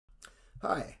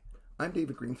Hi, I'm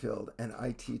David Greenfield, and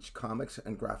I teach comics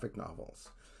and graphic novels.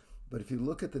 But if you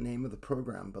look at the name of the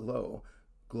program below,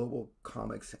 Global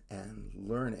Comics and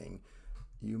Learning,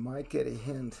 you might get a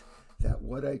hint that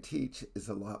what I teach is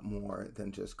a lot more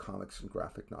than just comics and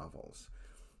graphic novels.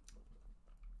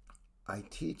 I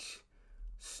teach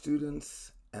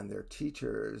students and their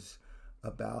teachers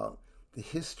about the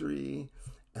history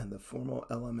and the formal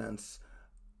elements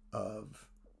of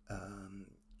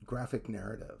graphic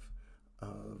narrative,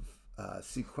 of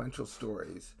sequential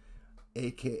stories,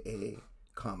 aka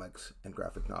comics and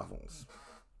graphic novels.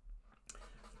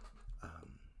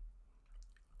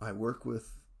 I work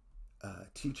with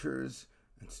teachers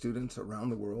and students around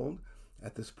the world.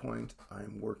 At this point,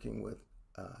 I'm working with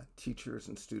teachers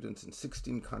and students in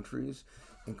 16 countries,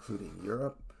 including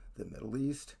Europe, the Middle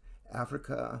East,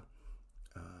 Africa,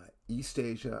 East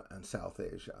Asia, and South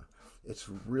Asia. It's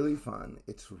really fun.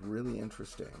 It's really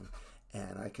interesting.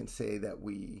 And I can say that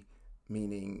we,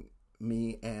 meaning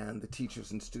me and the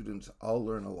teachers and students, all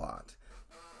learn a lot.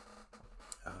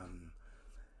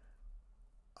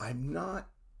 I'm not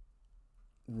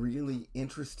really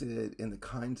interested in the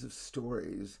kinds of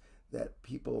stories that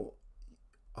people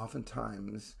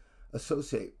oftentimes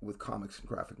associate with comics and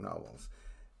graphic novels.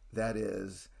 That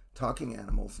is, talking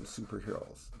animals and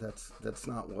superheroes. That's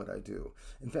not what I do.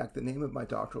 In fact, the name of my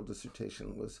doctoral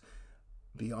dissertation was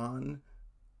Beyond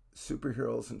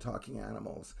Superheroes and Talking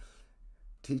Animals,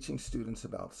 teaching students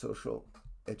about social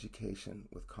education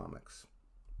with comics.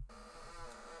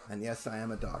 And yes, I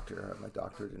am a doctor. I have my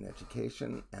doctorate in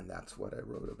education, and that's what I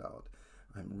wrote about.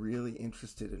 I'm really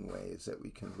interested in ways that we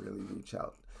can really reach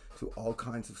out to all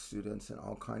kinds of students and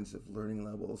all kinds of learning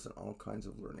levels and all kinds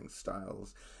of learning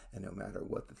styles. And no matter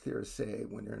what the theorists say,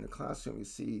 when you're in a classroom, you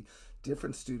see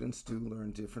different students do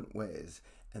learn different ways.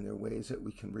 And there are ways that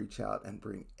we can reach out and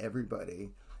bring everybody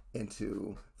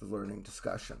into the learning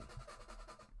discussion.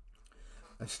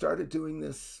 I started doing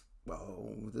this,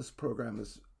 this program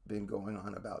has been going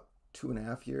on about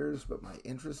 2.5 years, but my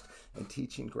interest in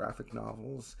teaching graphic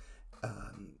novels,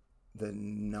 the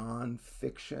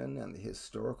non-fiction and the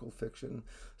historical fiction,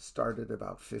 started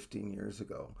about 15 years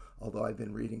ago, although I've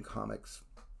been reading comics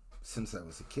since I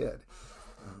was a kid.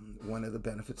 One of the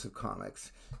benefits of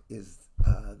comics is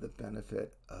the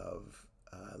benefit of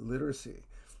literacy.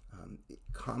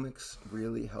 Comics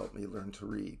really helped me learn to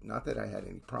read. Not that I had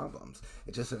any problems,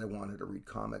 it's just that I wanted to read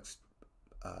comics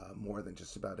more than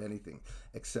just about anything,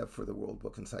 except for the World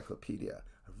Book Encyclopedia.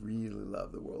 I really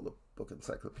loved the World Book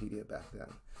Encyclopedia back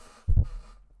then.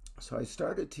 So I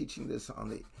started teaching this on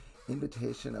the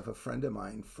invitation of a friend of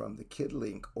mine from the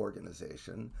KidLink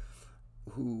organization,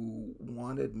 who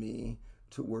wanted me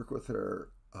to work with her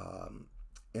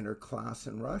in her class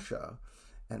in Russia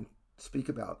and speak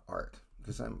about art,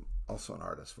 because I'm also an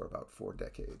artist for about 4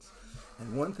 decades.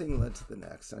 And one thing led to the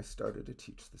next, and I started to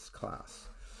teach this class.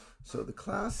 So the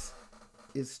class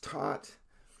is taught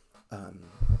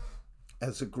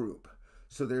as a group.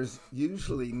 So there's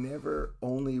usually never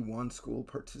only one school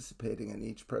participating in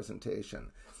each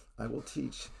presentation. I will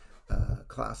teach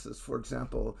classes. For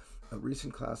example, a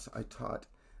recent class I taught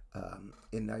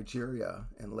in Nigeria,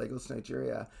 in Lagos,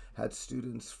 Nigeria, had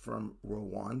students from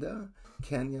Rwanda,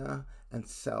 Kenya, and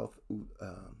South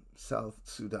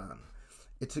Sudan.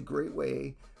 It's a great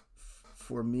way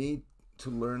for me to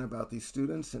learn about these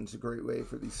students, and it's a great way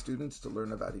for these students to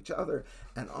learn about each other,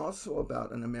 and also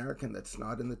about an American that's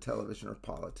not in the television or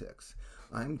politics.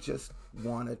 I just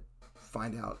want to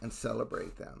find out and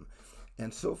celebrate them.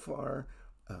 And so far,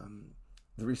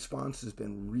 the response has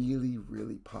been really,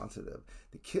 really positive.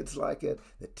 The kids like it,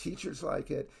 the teachers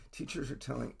like it. Teachers are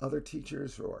telling other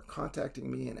teachers who are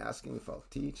contacting me and asking if I'll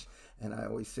teach, and I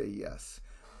always say yes.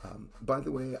 By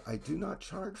the way, I do not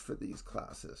charge for these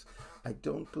classes. I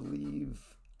don't believe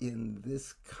in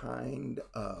this kind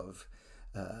of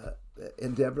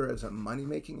endeavor as a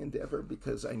money-making endeavor,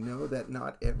 because I know that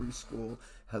not every school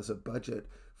has a budget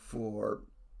for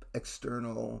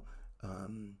external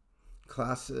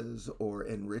classes or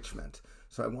enrichment.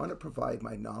 So I want to provide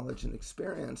my knowledge and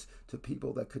experience to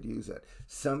people that could use it.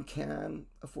 Some can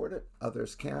afford it,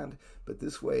 others can't, but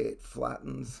this way it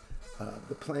flattens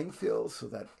the playing field so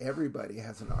that everybody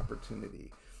has an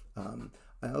opportunity.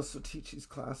 I also teach these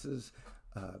classes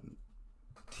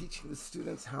teaching the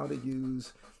students how to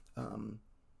use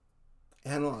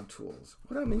analog tools.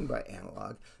 What do I mean by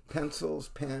analog? Pencils,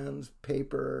 pens,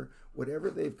 paper,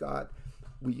 whatever they've got.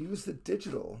 We use the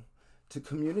digital to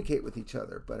communicate with each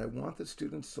other, but I want the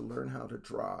students to learn how to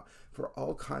draw for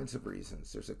all kinds of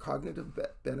reasons. There's a cognitive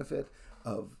benefit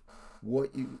of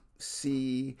what you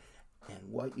see, and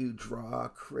what you draw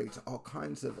creates all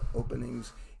kinds of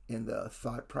openings in the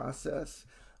thought process.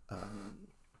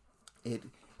 It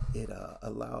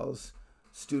allows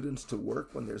students to work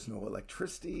when there's no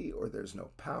electricity or there's no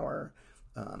power.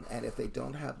 And if they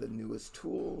don't have the newest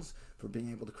tools for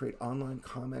being able to create online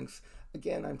comics,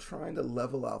 again, I'm trying to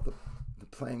level out the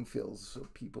playing fields so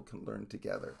people can learn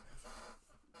together.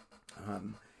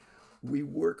 We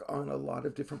work on a lot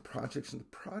of different projects, and the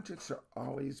projects are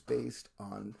always based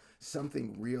on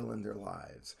something real in their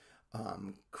lives.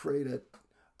 Create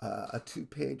a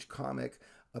 2-page comic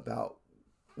about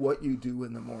what you do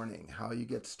in the morning, how you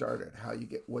get started,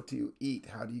 what do you eat,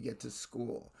 how do you get to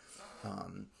school.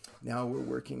 Now we're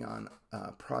working on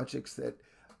projects that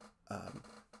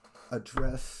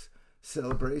address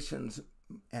celebrations,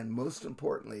 and most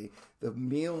importantly, the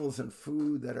meals and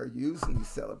food that are used in these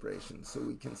celebrations, so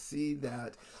we can see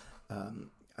that,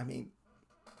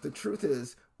 the truth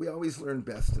is, we always learn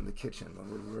best in the kitchen when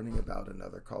we're learning about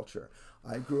another culture.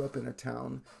 I grew up in a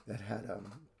town that had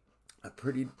a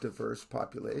pretty diverse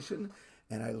population,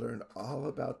 and I learned all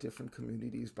about different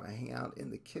communities by hanging out in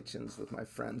the kitchens with my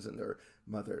friends and their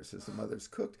mothers. As the mothers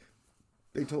cooked,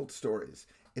 they told stories.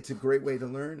 It's a great way to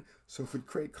learn. So if we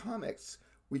create comics,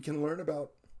 we can learn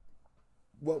about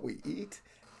what we eat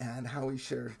and how we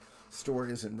share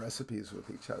stories and recipes with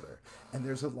each other. And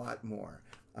there's a lot more.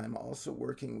 I'm also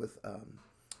working with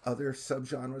other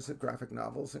subgenres of graphic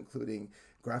novels, including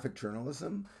graphic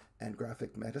journalism and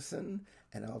graphic medicine,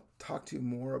 and I'll talk to you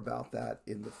more about that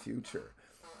in the future.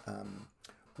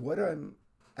 What I'm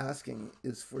asking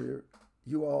is for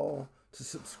you all to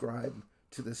subscribe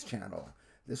to this channel.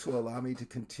 This will allow me to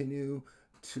continue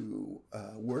to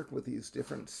work with these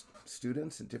different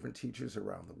students and different teachers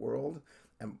around the world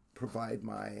and provide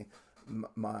my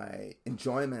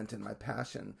enjoyment and my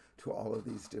passion to all of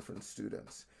these different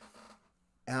students.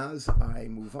 As I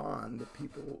move on, the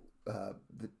people that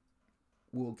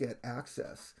will get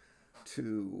access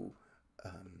to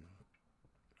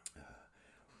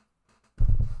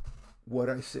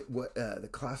the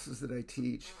classes that I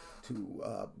teach,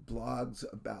 to blogs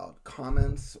about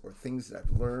comments or things that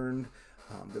I've learned.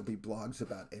 There'll be blogs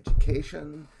about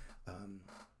education.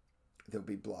 There'll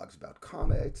be blogs about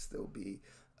comics. There'll be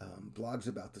blogs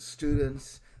about the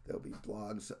students. There'll be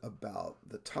blogs about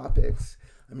the topics.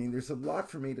 I mean, there's a lot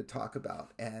for me to talk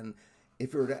about. And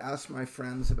if you were to ask my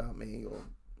friends about me, well,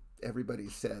 everybody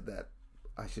said that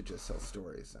I should just sell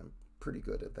stories. I'm pretty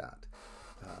good at that.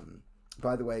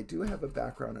 By the way, I do have a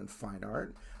background in fine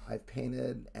art. I've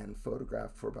painted and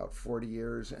photographed for about 40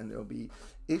 years, and there'll be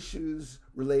issues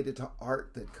related to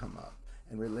art that come up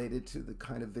and related to the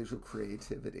kind of visual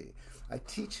creativity. I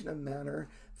teach in a manner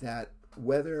that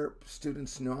whether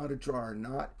students know how to draw or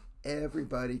not,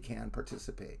 everybody can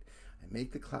participate. I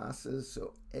make the classes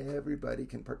so everybody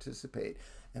can participate.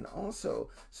 And also,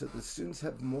 so the students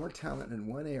have more talent in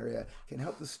one area can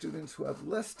help the students who have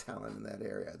less talent in that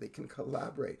area. They can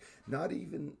collaborate, not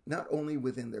only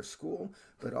within their school,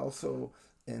 but also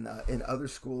in other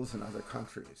schools in other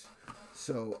countries.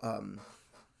 So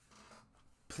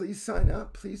please sign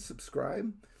up, please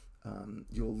subscribe.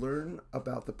 You'll learn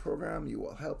about the program. You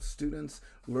will help students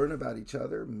learn about each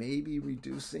other, maybe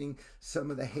reducing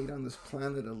some of the hate on this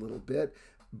planet a little bit,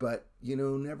 but you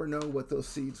never know what those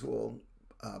seeds will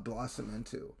blossom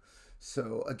into.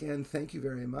 So again, thank you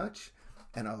very much,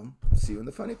 and I'll see you in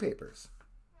the funny papers.